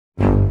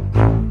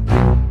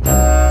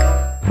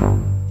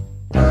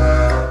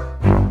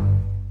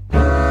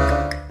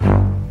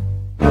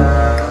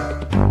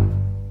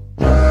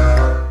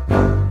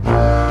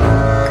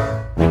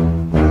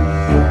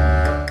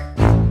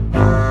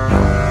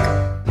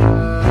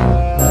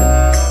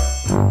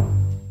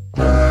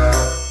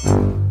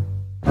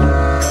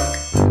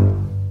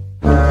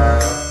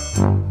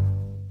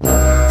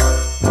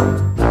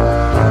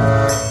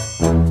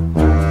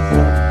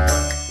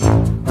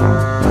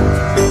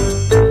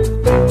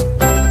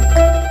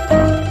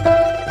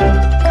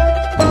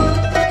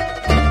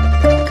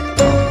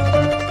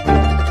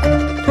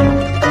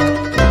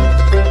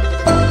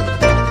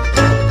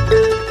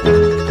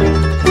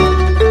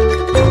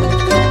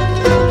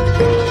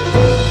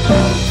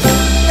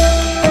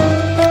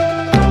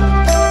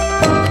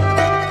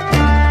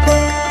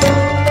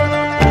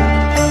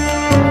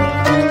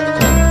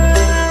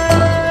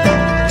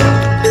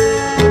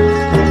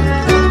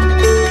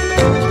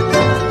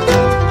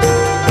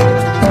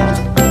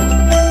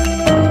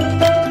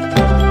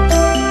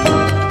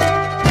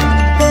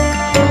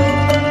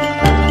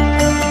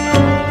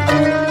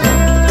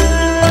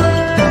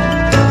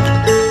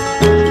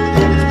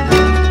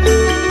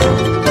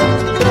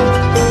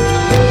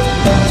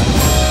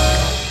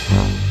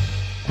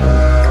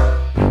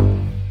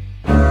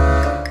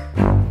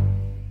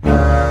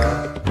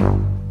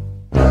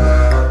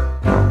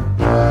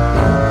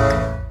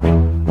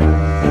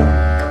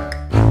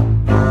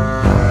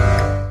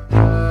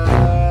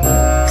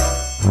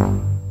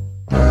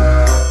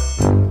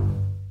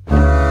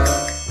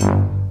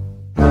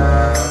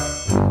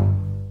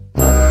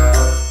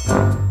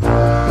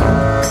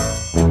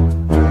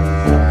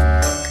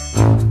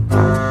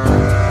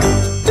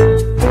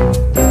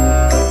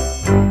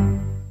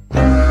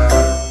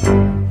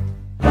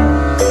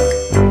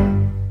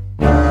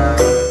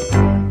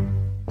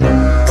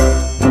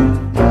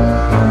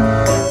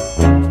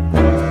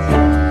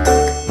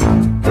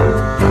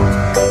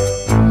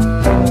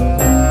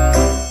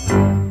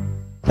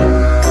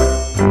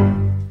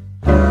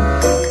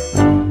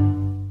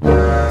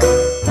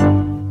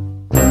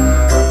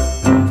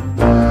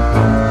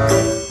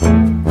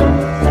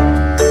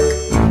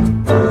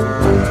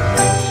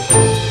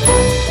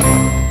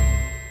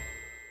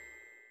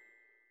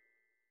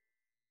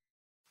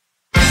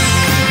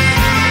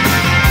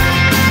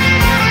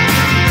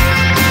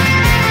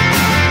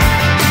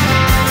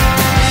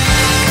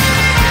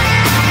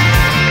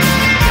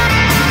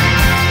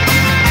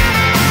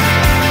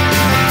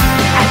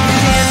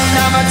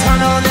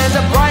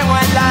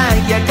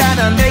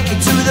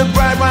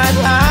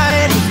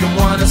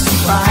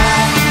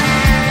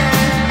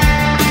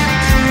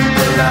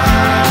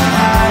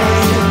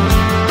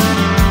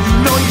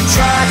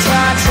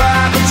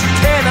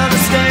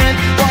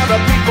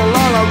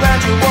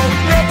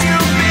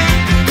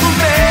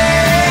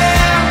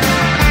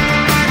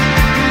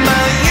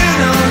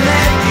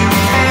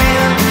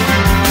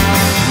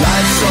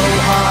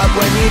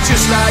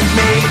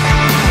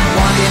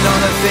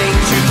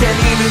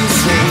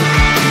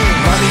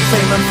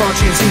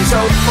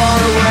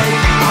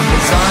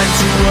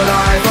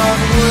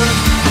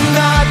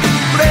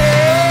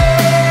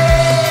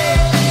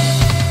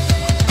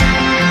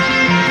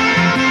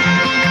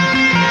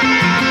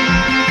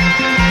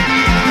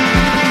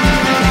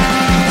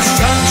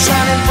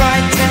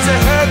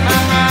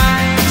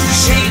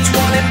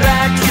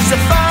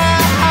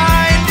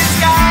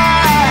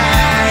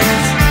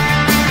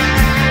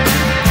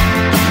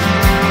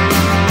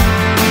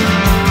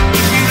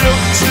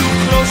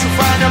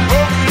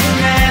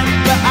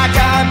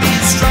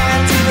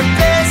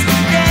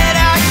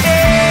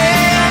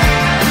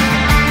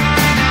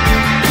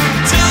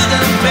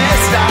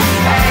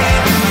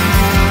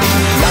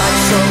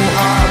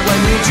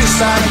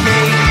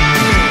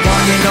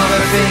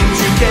things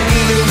you can't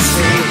even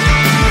see.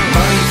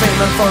 Money,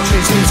 fame and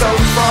fortune seem so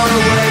far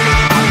away.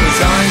 I'm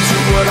resigned to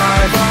what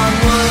I've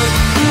onward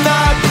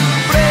not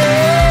break.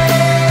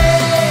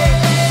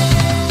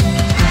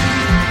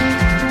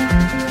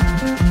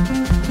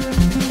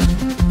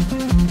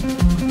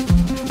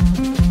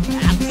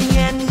 At the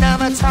end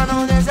of a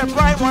tunnel there's a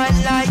bright white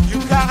light. You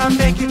gotta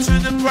make it to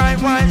the bright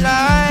white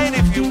light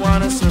if you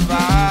wanna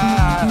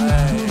survive.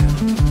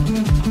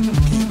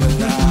 Keep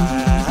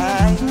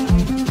alive.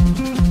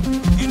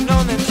 You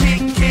know that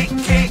kick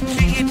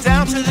you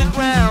down to the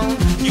ground.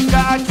 You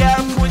gotta get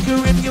up quicker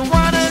if you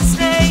wanna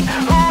stay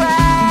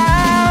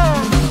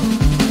around.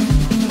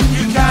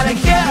 You gotta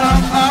get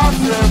up off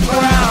the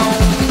ground.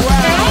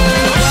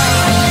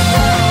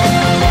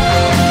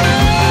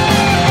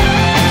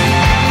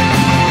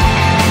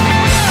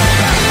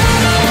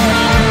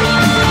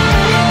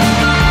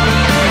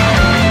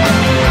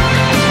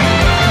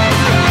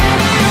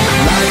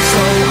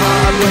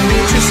 When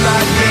you're just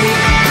like me,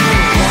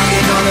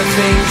 wanting all the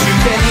things you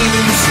can't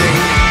even see.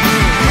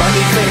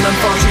 Money, fame and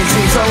fortune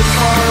seem so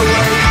far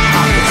away.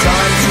 I'm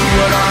resigned to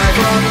what I've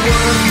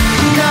onward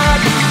not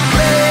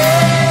break.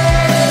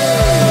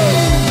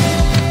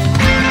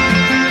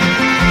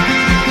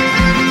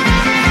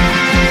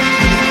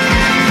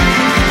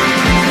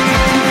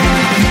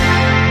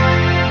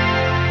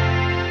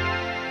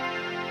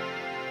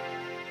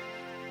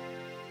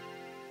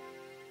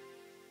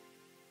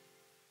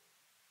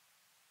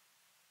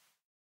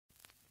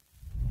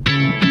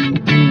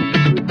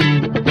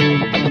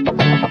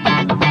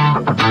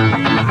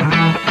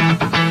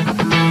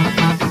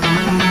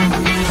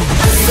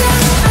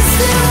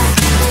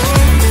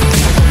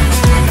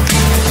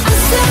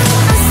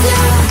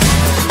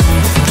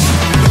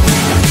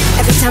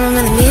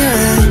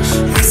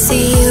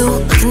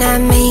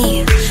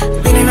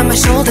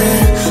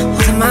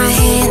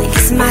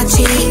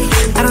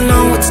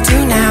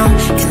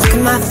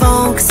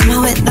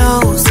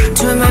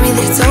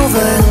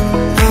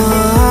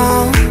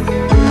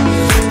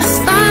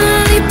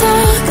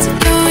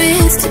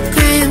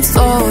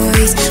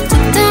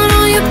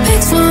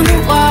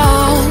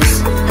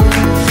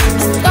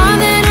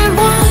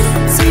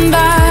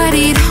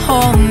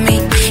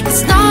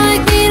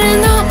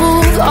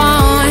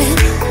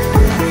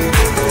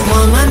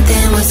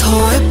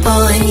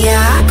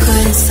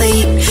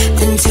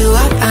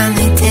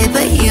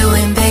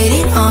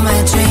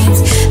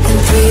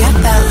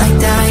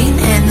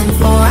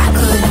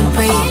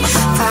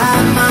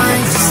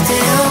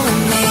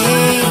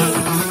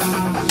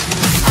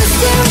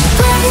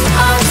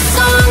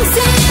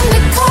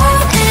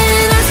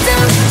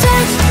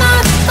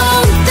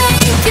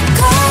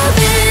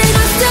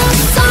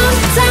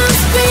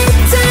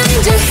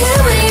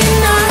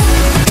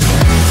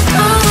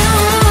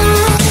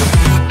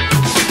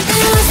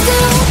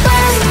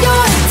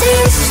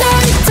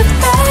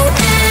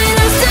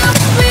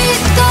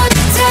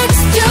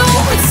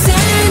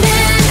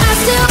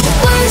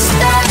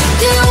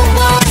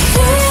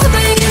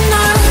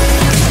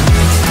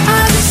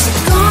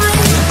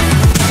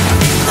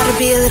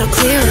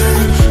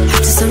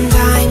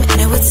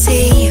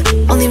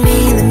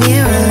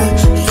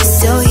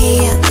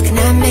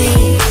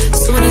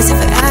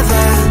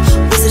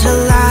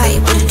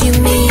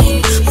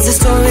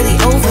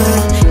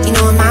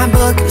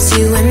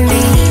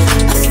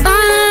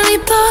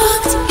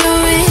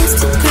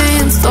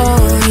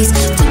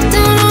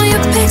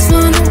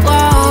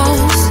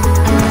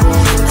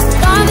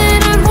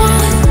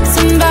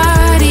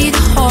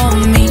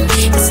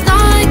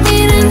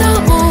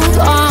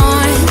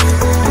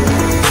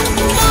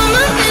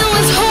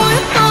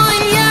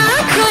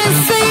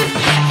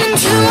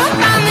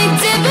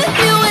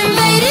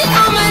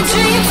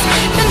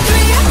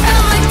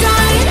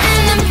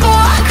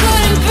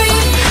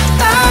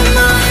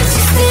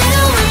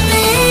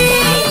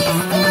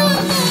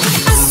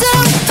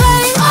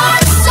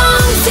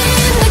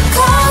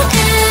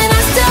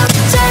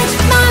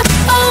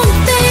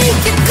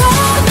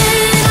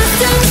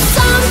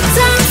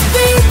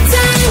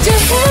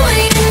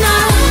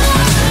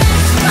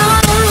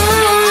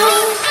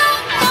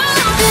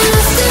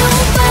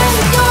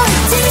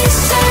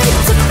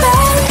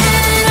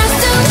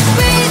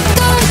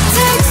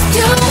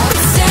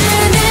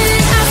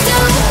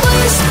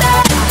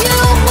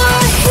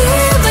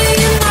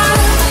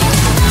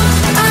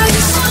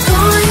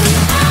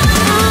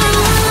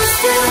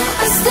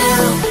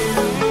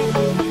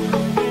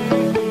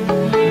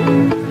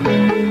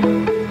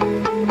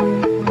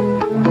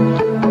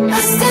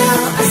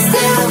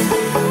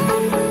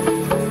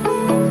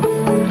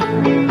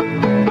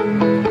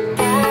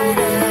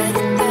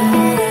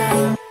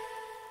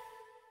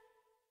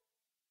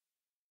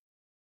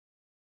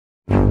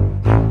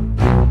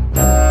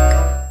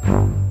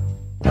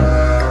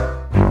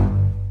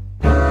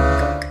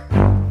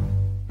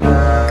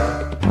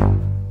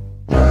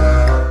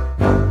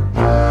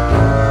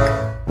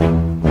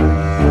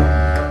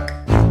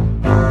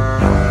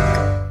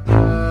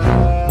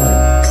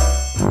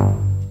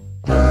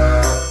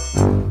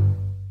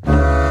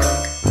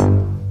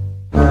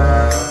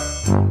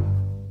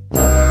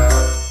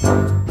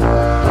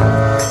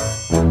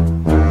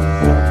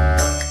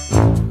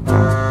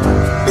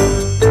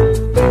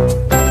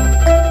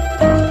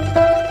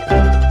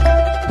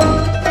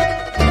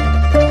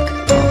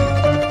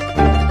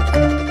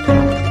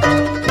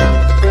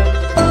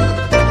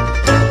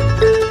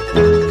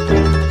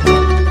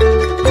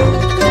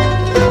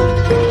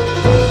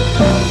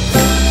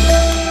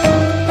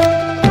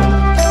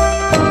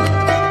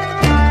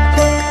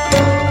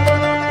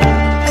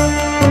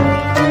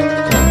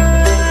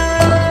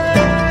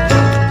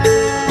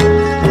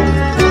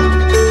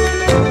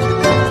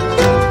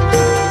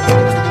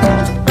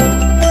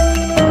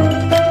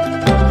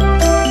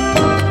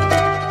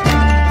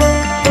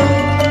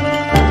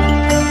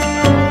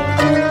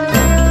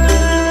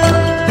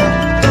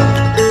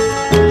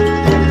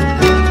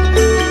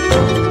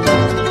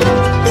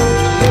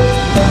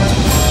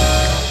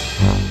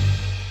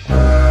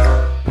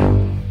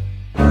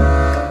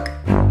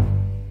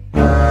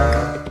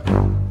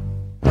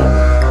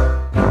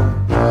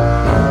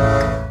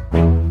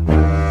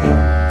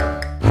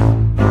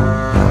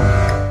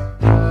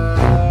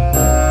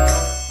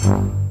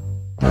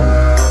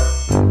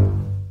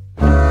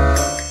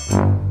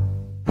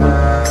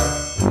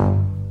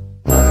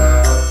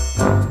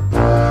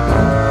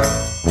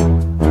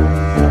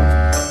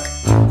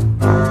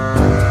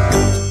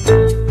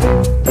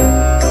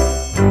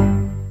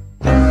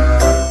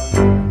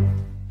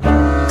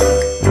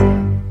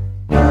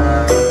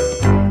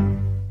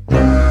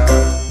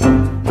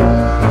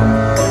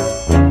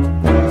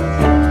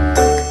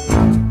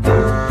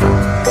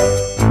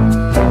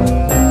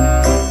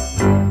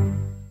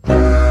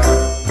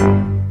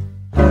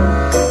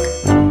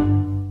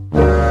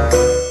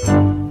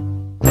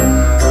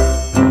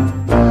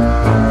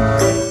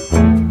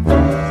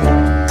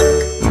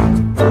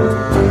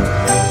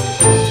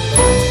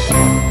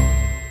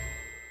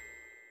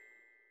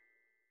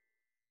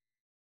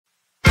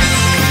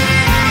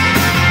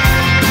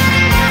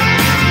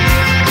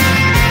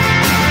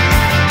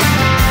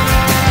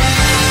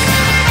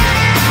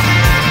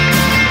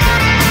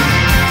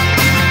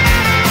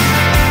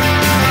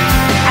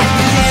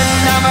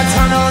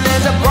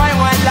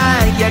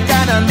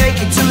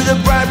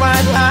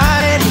 white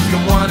line if you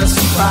wanna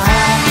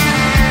survive.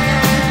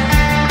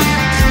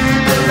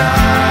 Keep the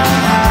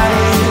light.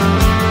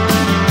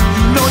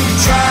 You know you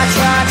try,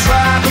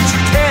 but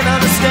you can't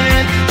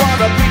understand why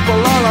the people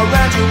all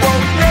around you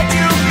won't let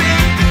you be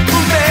who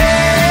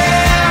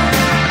man.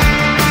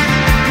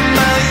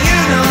 But you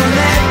know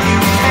that you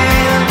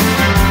can.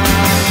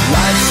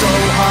 Life's so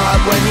hard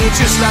when you're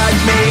just like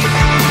me,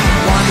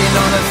 wanting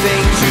all the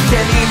things you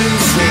can't even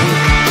see.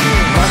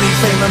 Money,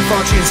 fame and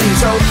fortune seem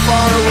so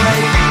far away.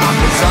 I'm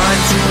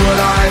resigned to what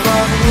I've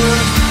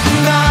onward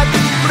not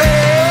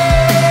play.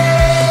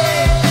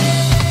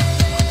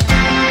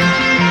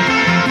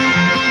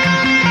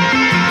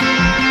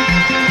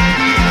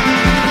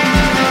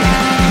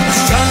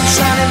 Sun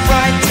shining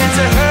bright tends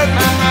to hurt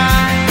my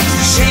eyes.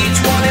 Shades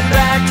worn in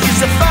black is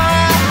a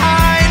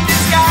fine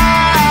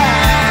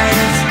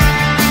disguise.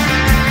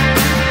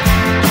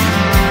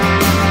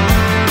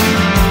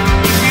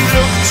 If you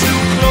look too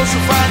close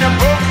you'll find a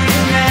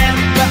broken man,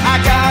 but I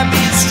gotta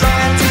be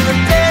strong to the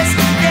best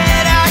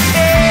that I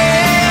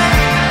can.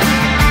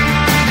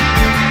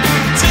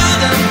 To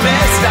the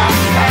best I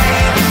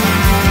can.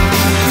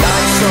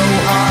 Life's so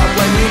hard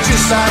when you're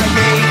just like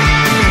me,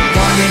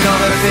 wanting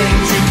all the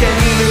things you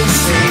can't even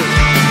see.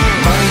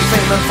 Money,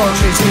 fame and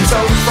fortune seem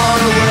so far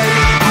away.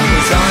 I'm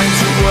resigned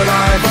to what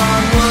I've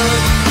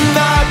onward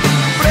not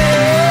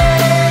pray.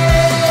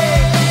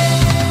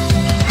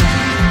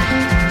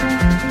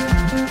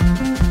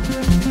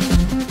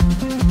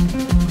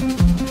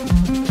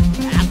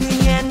 At the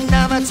end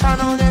of a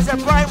tunnel there's a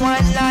bright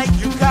white light.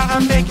 You gotta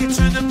make it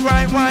to the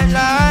bright white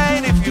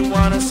light if you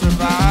wanna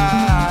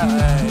survive.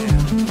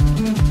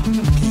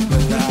 Keep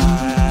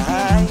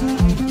alive.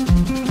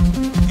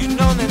 You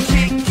know the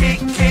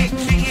kick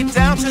you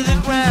down to the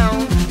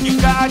ground. You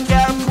gotta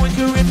get up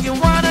quicker if you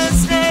wanna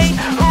stay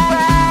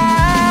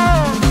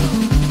around.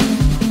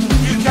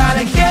 You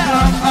gotta get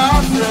up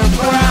off the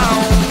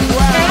ground.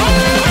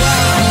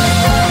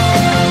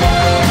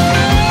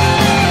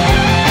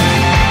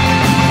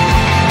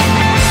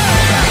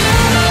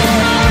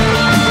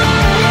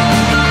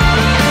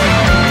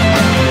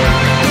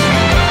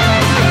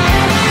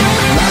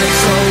 Life's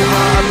so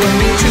hard when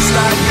you're just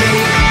like me,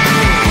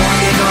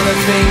 wanting all the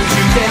things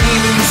you can't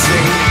even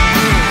see.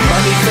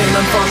 Money, fame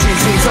and fortune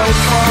seem so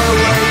far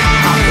away.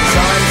 I'm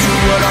resigned to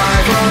what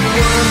I've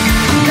onward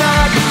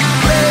not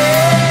play.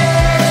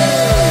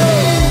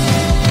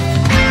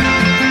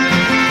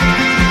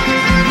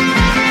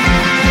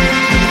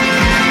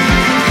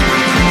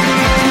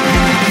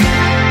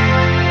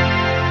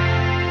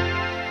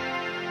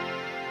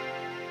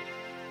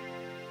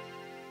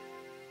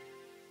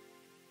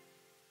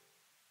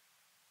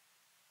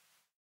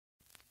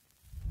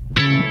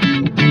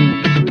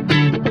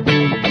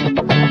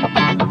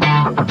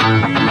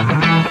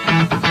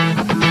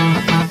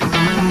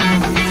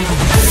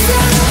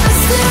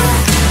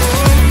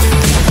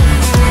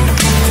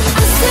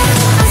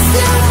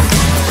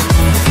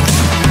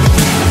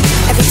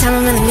 Every time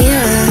I'm in the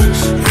mirror,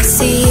 I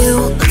see you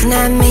looking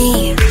at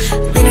me,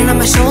 leaning on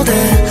my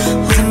shoulder,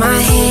 holding my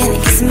hand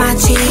and kissing my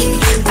cheek.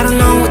 I don't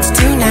know what to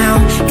do now.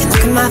 Can't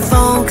look at my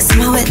phone 'cause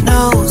somehow it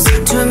knows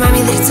to remind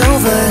me that it's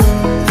over.